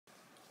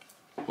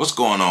What's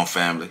going on,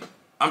 family?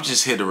 I'm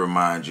just here to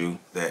remind you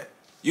that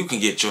you can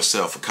get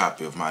yourself a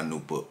copy of my new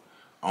book,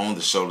 On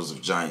the Shoulders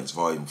of Giants,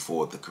 Volume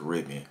 4, The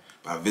Caribbean,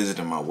 by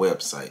visiting my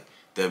website,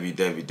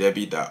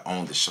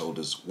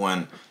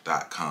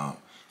 www.ontheshoulders1.com,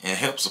 and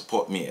help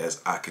support me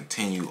as I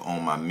continue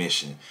on my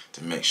mission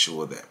to make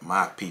sure that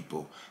my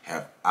people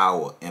have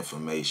our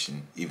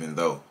information, even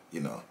though,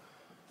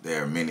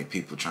 there are many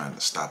people trying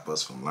to stop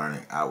us from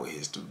learning our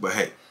history. But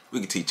hey, we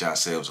can teach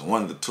ourselves, and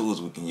one of the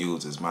tools we can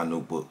use is my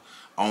new book,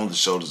 On the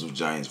Shoulders of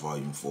Giants,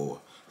 Volume 4,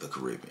 The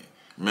Caribbean.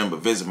 Remember,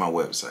 visit my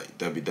website,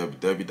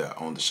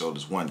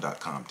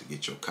 www.ontheshoulders1.com, to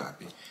get your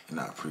copy,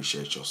 and I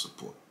appreciate your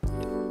support.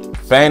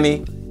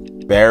 Fannie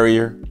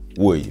Barrier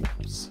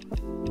Williams.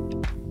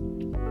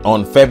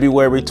 On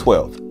February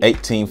 12,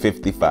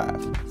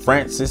 1855,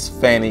 Frances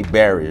Fannie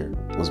Barrier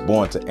was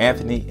born to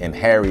Anthony and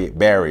Harriet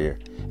Barrier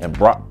in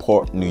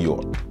Brockport, New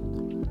York.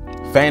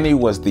 Fannie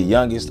was the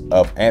youngest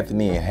of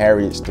Anthony and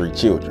Harriet's 3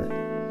 children.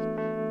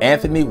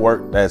 Anthony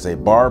worked as a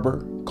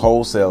barber,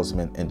 coal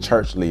salesman, and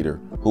church leader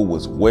who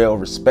was well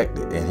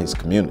respected in his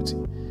community.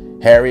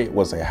 Harriet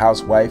was a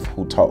housewife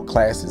who taught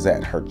classes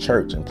at her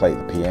church and played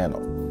the piano.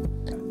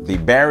 The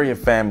Barrier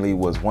family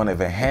was one of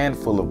a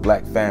handful of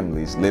black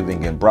families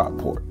living in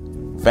Brockport.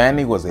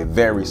 Fannie was a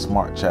very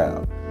smart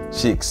child.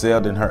 She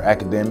excelled in her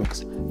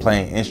academics,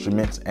 playing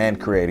instruments, and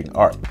creating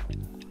art.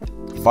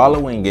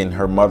 Following in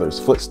her mother's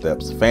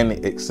footsteps, Fannie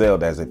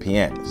excelled as a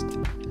pianist.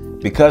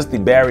 Because the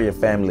Barrier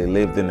family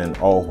lived in an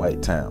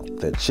all-white town,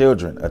 their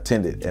children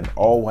attended an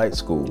all-white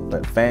school,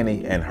 but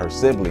Fannie and her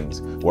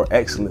siblings were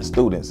excellent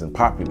students and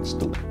popular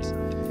students.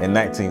 In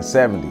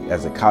 1970,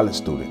 as a college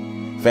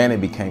student, Fannie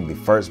became the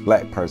first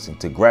black person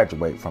to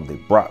graduate from the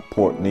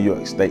Brockport, New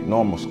York State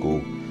Normal School,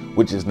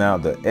 which is now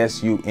the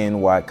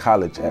SUNY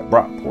College at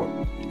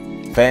Brockport.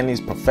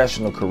 Fannie's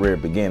professional career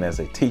began as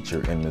a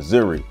teacher in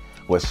Missouri,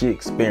 where she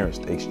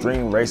experienced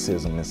extreme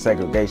racism and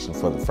segregation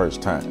for the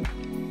first time.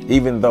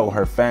 Even though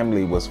her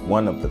family was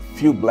one of the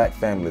few black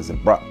families in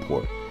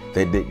Brockport,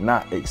 they did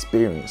not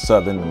experience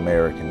Southern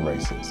American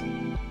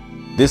racism.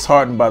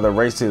 Disheartened by the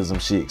racism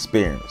she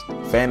experienced,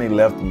 Fannie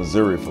left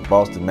Missouri for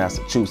Boston,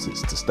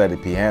 Massachusetts to study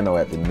piano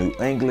at the New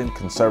England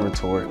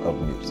Conservatory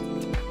of Music.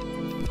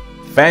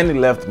 Fannie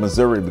left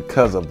Missouri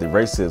because of the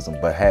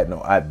racism, but had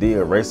no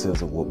idea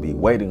racism would be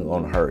waiting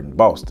on her in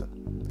Boston.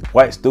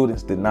 White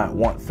students did not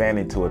want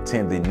Fannie to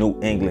attend the New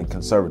England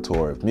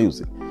Conservatory of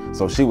Music,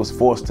 so she was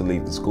forced to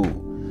leave the school.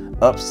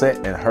 Upset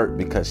and hurt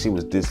because she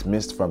was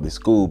dismissed from the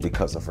school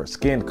because of her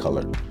skin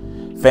color,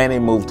 Fannie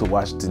moved to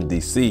Washington,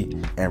 D.C.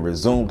 and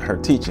resumed her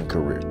teaching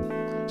career.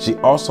 She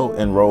also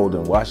enrolled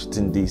in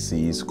Washington,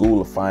 D.C.'s School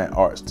of Fine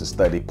Arts to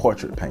study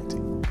portrait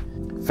painting.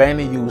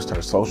 Fannie used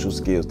her social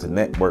skills to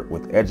network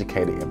with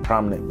educated and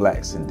prominent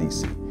blacks in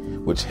D.C.,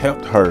 which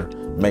helped her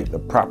make the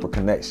proper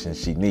connections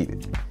she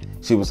needed.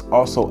 She was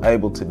also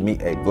able to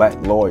meet a black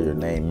lawyer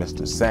named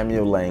Mr.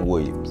 Samuel Lane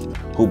Williams,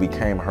 who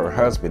became her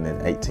husband in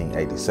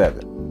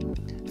 1887.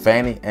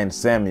 Fannie and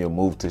Samuel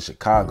moved to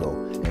Chicago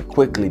and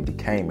quickly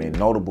became a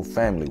notable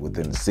family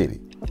within the city.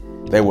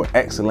 They were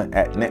excellent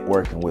at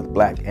networking with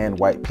black and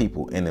white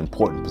people in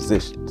important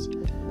positions.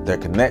 Their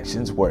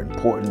connections were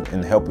important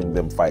in helping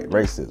them fight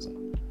racism.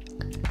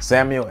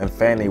 Samuel and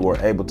Fannie were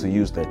able to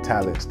use their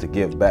talents to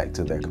give back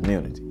to their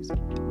communities.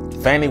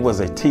 Fannie was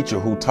a teacher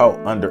who taught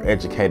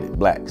undereducated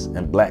blacks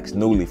and blacks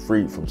newly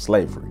freed from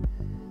slavery.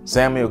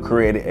 Samuel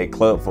created a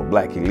club for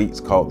black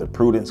elites called the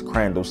Prudence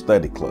Crandall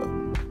Study Club.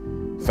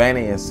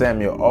 Fannie and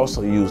Samuel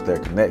also used their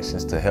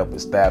connections to help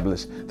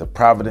establish the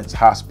Providence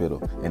Hospital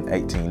in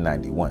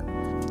 1891.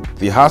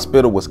 The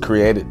hospital was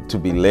created to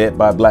be led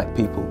by black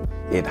people.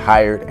 It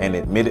hired and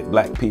admitted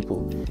black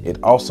people. It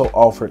also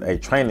offered a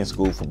training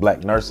school for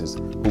black nurses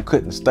who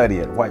couldn't study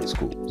at white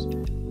schools.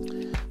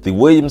 The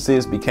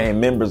Williamses became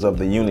members of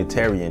the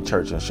Unitarian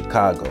Church in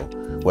Chicago,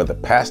 where the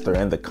pastor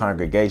and the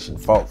congregation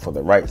fought for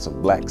the rights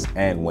of blacks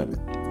and women.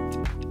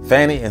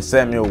 Fannie and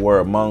Samuel were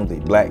among the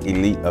black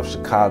elite of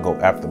Chicago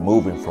after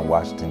moving from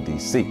Washington,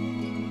 D.C.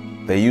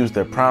 They used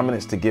their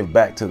prominence to give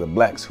back to the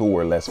blacks who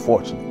were less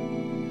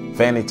fortunate.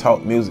 Fannie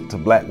taught music to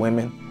black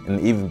women and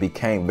even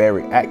became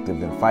very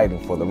active in fighting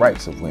for the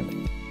rights of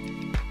women.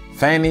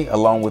 Fannie,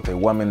 along with a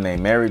woman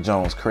named Mary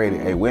Jones,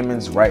 created a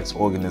women's rights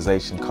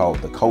organization called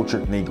the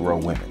Cultured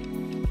Negro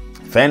Women.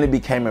 Fannie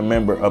became a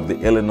member of the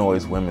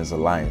Illinois Women's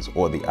Alliance,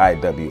 or the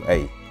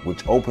IWA,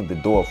 which opened the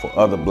door for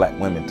other black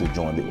women to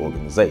join the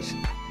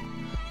organization.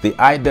 The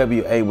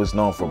IWA was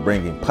known for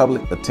bringing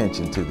public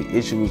attention to the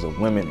issues of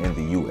women in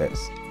the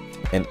U.S.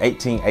 In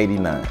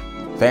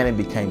 1889, Fannie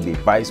became the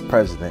vice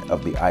president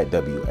of the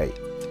IWA.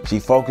 She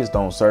focused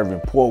on serving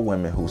poor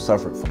women who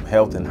suffered from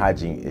health and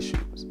hygiene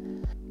issues.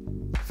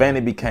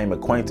 Fannie became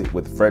acquainted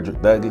with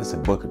Frederick Douglass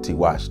and Booker T.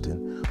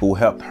 Washington, who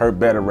helped her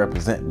better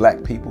represent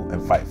black people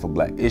and fight for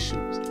black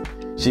issues.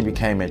 She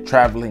became a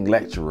traveling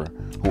lecturer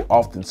who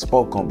often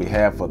spoke on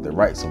behalf of the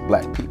rights of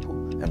black people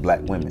and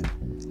black women.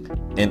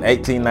 In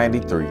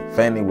 1893,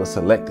 Fannie was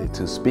selected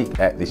to speak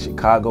at the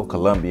Chicago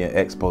Columbian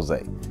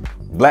Exposé.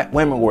 Black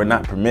women were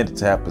not permitted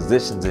to have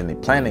positions in the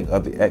planning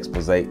of the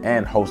expose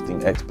and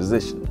hosting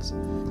expositions.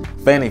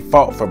 Fannie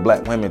fought for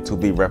black women to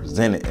be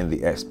represented in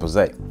the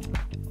expose.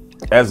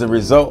 As a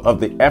result of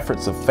the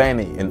efforts of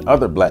Fannie and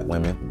other black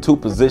women, 2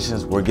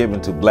 positions were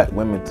given to black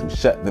women to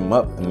shut them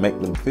up and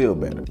make them feel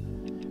better.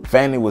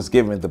 Fannie was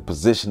given the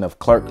position of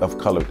clerk of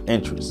colored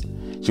interest.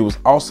 She was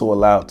also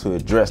allowed to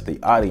address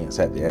the audience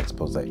at the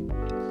expose.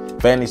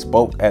 Fannie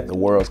spoke at the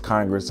World's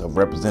Congress of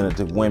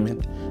Representative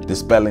Women,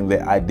 dispelling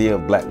the idea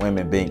of black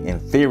women being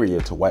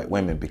inferior to white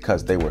women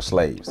because they were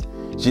slaves.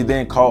 She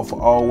then called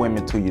for all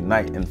women to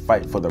unite and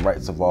fight for the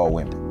rights of all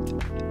women.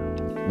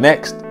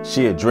 Next,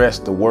 she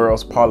addressed the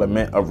World's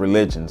Parliament of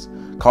Religions,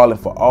 calling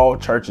for all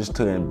churches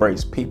to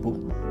embrace people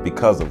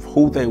because of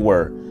who they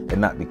were and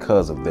not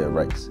because of their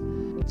race.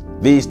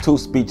 These 2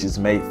 speeches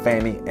made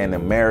Fannie an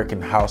American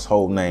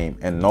household name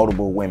and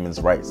notable women's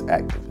rights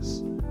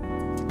activist.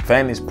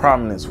 Fannie's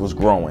prominence was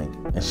growing,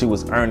 and she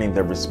was earning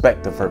the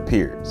respect of her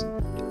peers.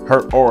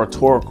 Her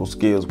oratorical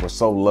skills were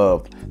so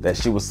loved that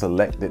she was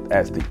selected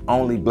as the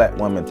only black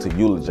woman to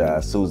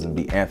eulogize Susan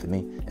B. Anthony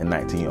in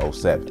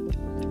 1907.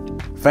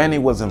 Fannie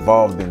was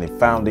involved in the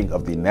founding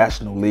of the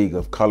National League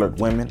of Colored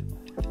Women,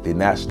 the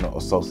National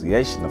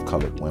Association of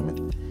Colored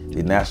Women,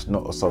 the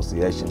National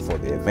Association for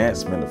the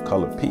Advancement of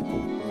Colored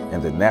People,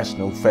 and the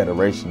National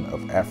Federation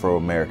of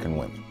Afro-American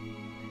Women.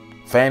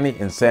 Fannie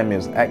and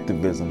Samuel's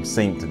activism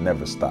seemed to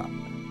never stop.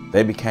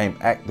 They became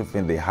active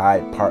in the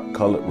Hyde Park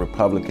Colored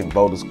Republican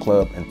Voters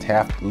Club and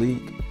Taft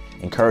League,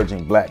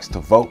 encouraging blacks to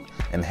vote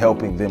and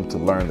helping them to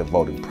learn the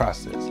voting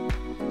process.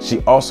 She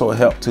also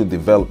helped to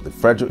develop the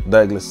Frederick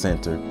Douglass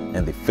Center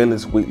and the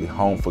Phyllis Wheatley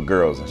Home for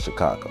Girls in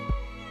Chicago.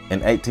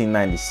 In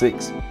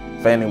 1896,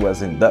 Fannie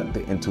was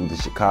inducted into the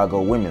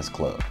Chicago Women's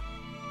Club.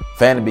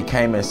 Fannie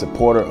became a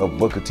supporter of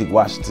Booker T.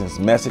 Washington's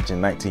message in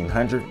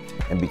 1900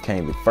 and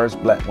became the first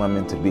black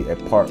woman to be a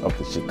part of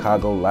the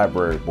Chicago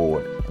Library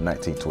Board in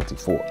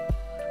 1924.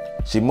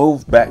 She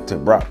moved back to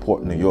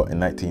Brockport, New York in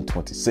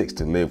 1926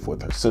 to live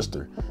with her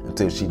sister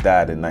until she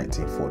died in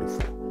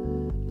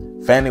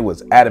 1944. Fannie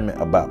was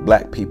adamant about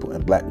black people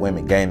and black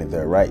women gaining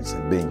their rights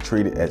and being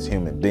treated as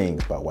human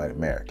beings by white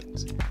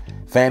Americans.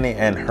 Fannie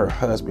and her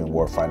husband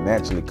were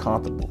financially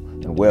comfortable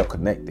and well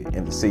connected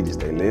in the cities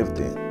they lived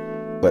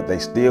in, but they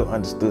still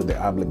understood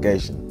their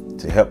obligation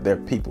to help their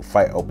people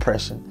fight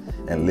oppression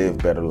and live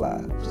better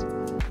lives.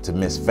 To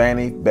Miss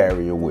Fannie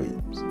Barrier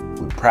Williams,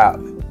 we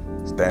proudly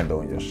stand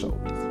on your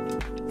shoulders.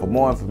 For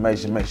more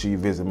information, make sure you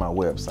visit my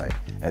website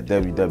at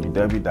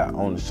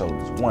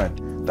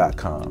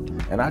www.ontheshoulders1.com.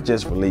 And I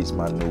just released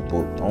my new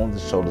book, On the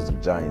Shoulders of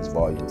Giants,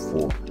 Volume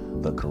 4,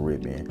 The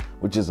Caribbean,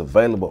 which is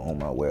available on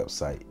my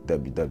website,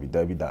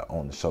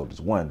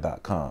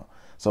 www.ontheshoulders1.com.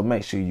 So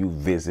make sure you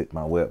visit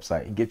my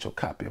website and get your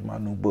copy of my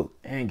new book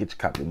and get your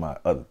copy of my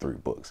other 3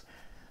 books.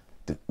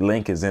 The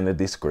link is in the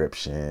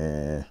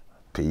description.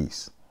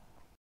 Peace.